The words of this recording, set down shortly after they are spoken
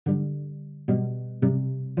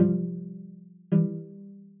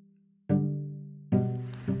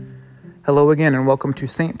Hello again, and welcome to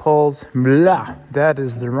St. Paul's Blah. That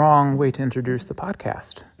is the wrong way to introduce the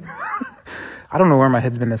podcast. I don't know where my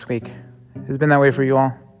head's been this week. Has it been that way for you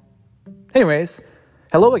all? Anyways,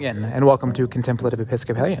 hello again, and welcome to Contemplative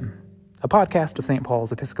Episcopalian, a podcast of St.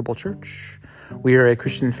 Paul's Episcopal Church. We are a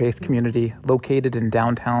Christian faith community located in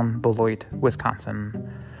downtown Beloit, Wisconsin.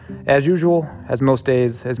 As usual, as most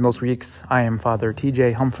days, as most weeks, I am Father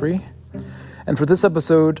TJ Humphrey. And for this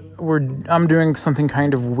episode, I'm doing something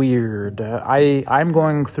kind of weird. I'm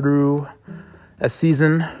going through a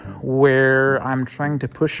season where I'm trying to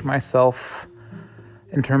push myself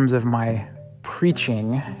in terms of my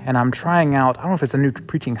preaching, and I'm trying out, I don't know if it's a new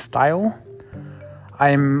preaching style.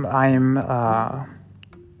 I'm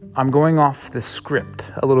going off the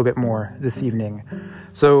script a little bit more this evening.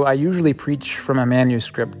 So I usually preach from a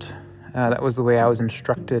manuscript. That was the way I was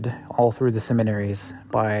instructed all through the seminaries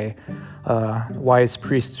by wise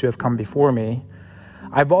priests who have come before me.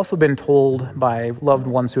 I've also been told by loved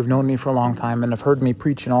ones who have known me for a long time and have heard me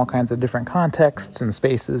preach in all kinds of different contexts and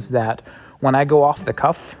spaces that when I go off the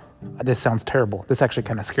cuff, this sounds terrible. This actually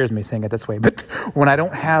kind of scares me saying it this way, but when I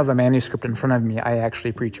don't have a manuscript in front of me, I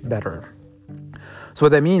actually preach better. So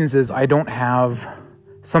what that means is I don't have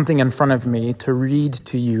something in front of me to read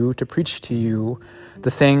to you, to preach to you,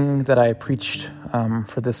 the thing that I preached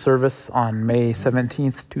for this service on May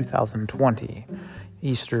 17th, 2020,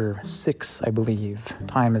 Easter 6, I believe.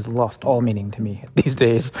 Time has lost all meaning to me these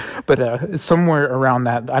days, but somewhere around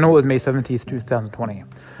that. I know it was May 17th, 2020.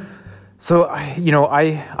 So,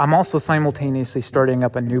 I'm also simultaneously starting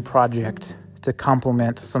up a new project to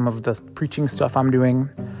complement some of the preaching stuff I'm doing.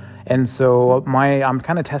 And so I'm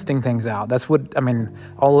kind of testing things out. That's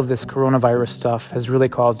all of this coronavirus stuff has really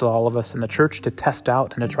caused all of us in the church to test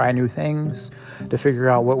out and to try new things, to figure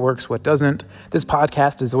out what works, what doesn't. This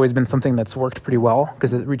podcast has always been something that's worked pretty well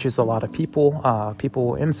because it reaches a lot of people.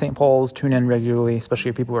 People in St. Paul's tune in regularly,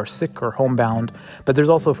 especially people who are sick or homebound. But there's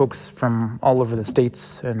also folks from all over the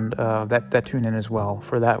states and that tune in as well.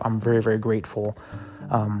 For that, I'm very, very grateful.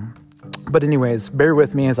 But anyways, bear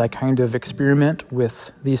with me as I kind of experiment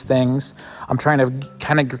with these things. I'm trying to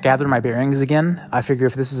kind of gather my bearings again. I figure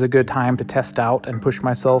if this is a good time to test out and push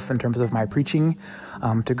myself in terms of my preaching,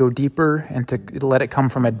 to go deeper and to let it come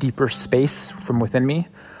from a deeper space from within me,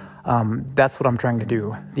 that's what I'm trying to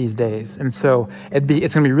do these days. And so it's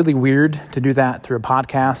going to be really weird to do that through a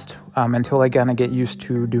podcast until I kind of get used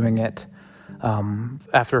to doing it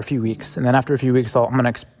after a few weeks. And then after a few weeks, I'm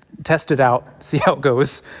going to test it out, see how it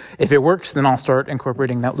goes. If it works, then I'll start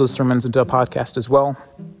incorporating those sermons into a podcast as well.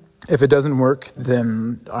 If it doesn't work,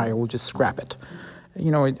 then I will just scrap it.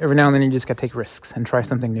 Every now and then you just got to take risks and try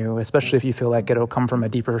something new, especially if you feel like it'll come from a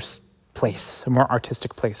deeper place, a more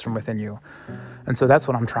artistic place from within you. And so that's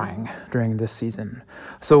what I'm trying during this season.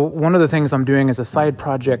 So one of the things I'm doing is a side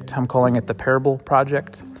project. I'm calling it the Parable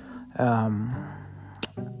Project.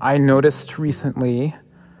 I noticed recently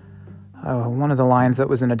one of the lines that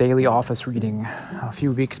was in a daily office reading a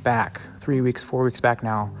few weeks back, 4 weeks back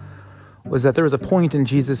now, was that there was a point in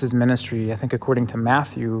Jesus' ministry, I think according to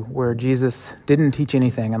Matthew, where Jesus didn't teach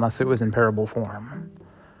anything unless it was in parable form.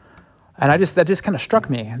 And that just kind of struck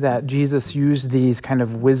me that Jesus used these kind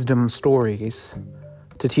of wisdom stories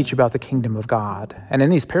to teach about the kingdom of God. And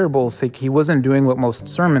in these parables, he wasn't doing what most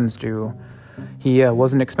sermons do. He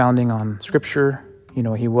wasn't expounding on scripture.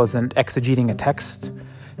 He wasn't exegeting a text.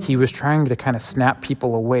 He was trying to kind of snap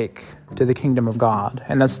people awake to the kingdom of God.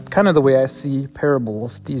 And that's kind of the way I see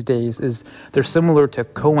parables these days, is they're similar to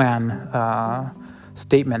koan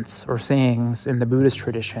statements or sayings in the Buddhist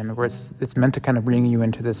tradition, where it's meant to kind of bring you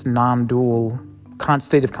into this non-dual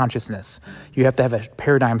state of consciousness. You have to have a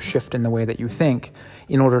paradigm shift in the way that you think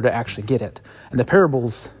in order to actually get it. And the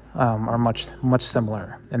parables are much, much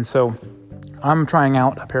similar. And so I'm trying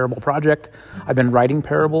out a parable project. I've been writing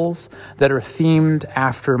parables that are themed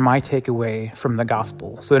after my takeaway from the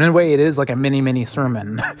gospel. So in a way, it is like a mini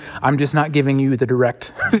sermon. I'm just not giving you the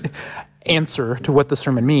direct answer to what the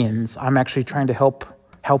sermon means. I'm actually trying to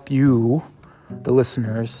help you, the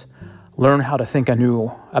listeners, learn how to think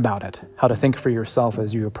anew about it, how to think for yourself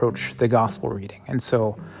as you approach the gospel reading. And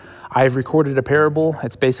so I've recorded a parable.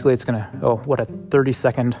 It's a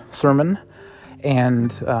 30-second sermon.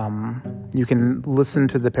 And you can listen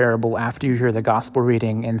to the parable after you hear the gospel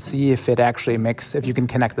reading and see if you can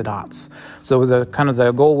connect the dots. So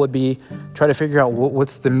the goal would be try to figure out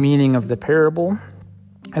what's the meaning of the parable,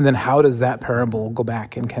 and then how does that parable go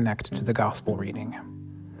back and connect to the gospel reading.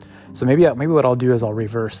 So maybe what I'll do is I'll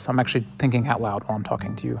reverse. I'm actually thinking out loud while I'm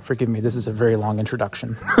talking to you. Forgive me, this is a very long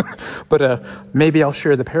introduction. But maybe I'll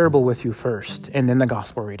share the parable with you first and then the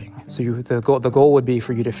gospel reading. So the goal would be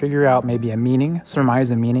for you to figure out maybe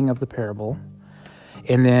surmise a meaning of the parable.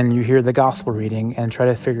 And then you hear the gospel reading and try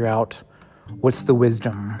to figure out what's the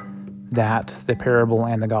wisdom that the parable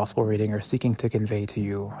and the gospel reading are seeking to convey to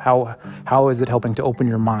you. How is it helping to open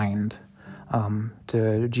your mind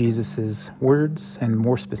to Jesus's words, and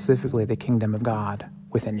more specifically, the kingdom of God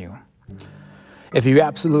within you? If you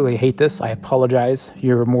absolutely hate this, I apologize.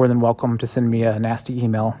 You're more than welcome to send me a nasty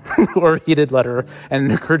email or a heated letter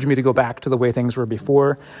and encourage me to go back to the way things were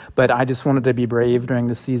before. But I just wanted to be brave during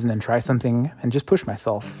this season and try something and just push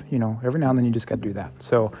myself. Every now and then you just got to do that.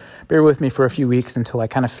 So bear with me for a few weeks until I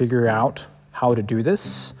kind of figure out how to do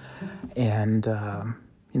this. And,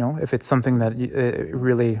 if it's something that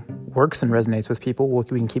really works and resonates with people, we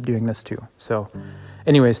can keep doing this too. So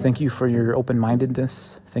anyways, thank you for your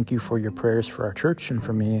open-mindedness. Thank you for your prayers for our church and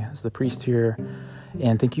for me as the priest here.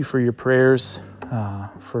 And thank you for your prayers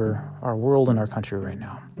for our world and our country right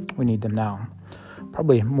now. We need them now,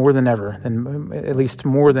 probably more than ever, and at least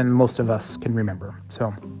more than most of us can remember.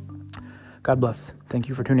 So God bless. Thank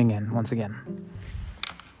you for tuning in once again.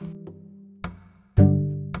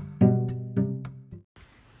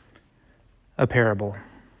 A parable.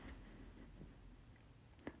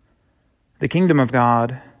 The kingdom of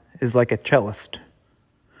God is like a cellist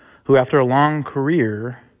who, after a long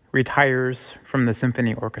career, retires from the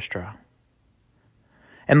symphony orchestra.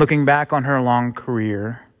 And looking back on her long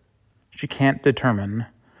career, she can't determine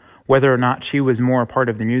whether or not she was more a part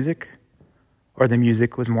of the music or the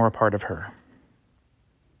music was more a part of her.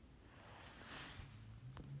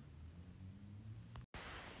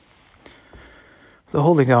 The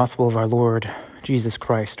Holy Gospel of our Lord Jesus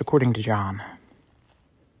Christ, according to John.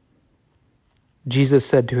 Jesus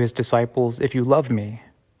said to his disciples, "If you love me,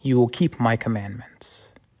 you will keep my commandments.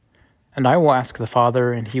 And I will ask the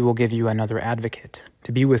Father, and he will give you another advocate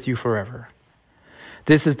to be with you forever.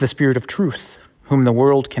 This is the Spirit of truth, whom the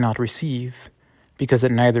world cannot receive, because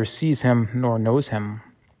it neither sees him nor knows him.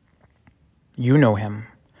 You know him,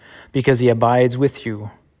 because he abides with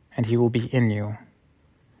you, and he will be in you.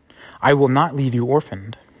 I will not leave you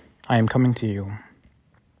orphaned. I am coming to you.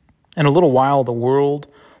 In a little while the world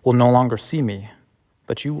will no longer see me,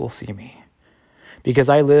 but you will see me. Because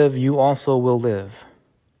I live, you also will live.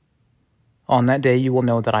 On that day you will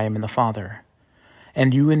know that I am in the Father,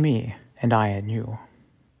 and you in me, and I in you.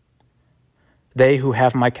 They who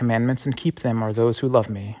have my commandments and keep them are those who love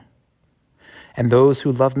me. And those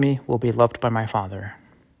who love me will be loved by my Father,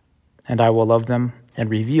 and I will love them and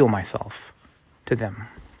reveal myself to them."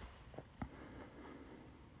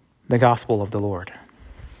 The Gospel of the Lord.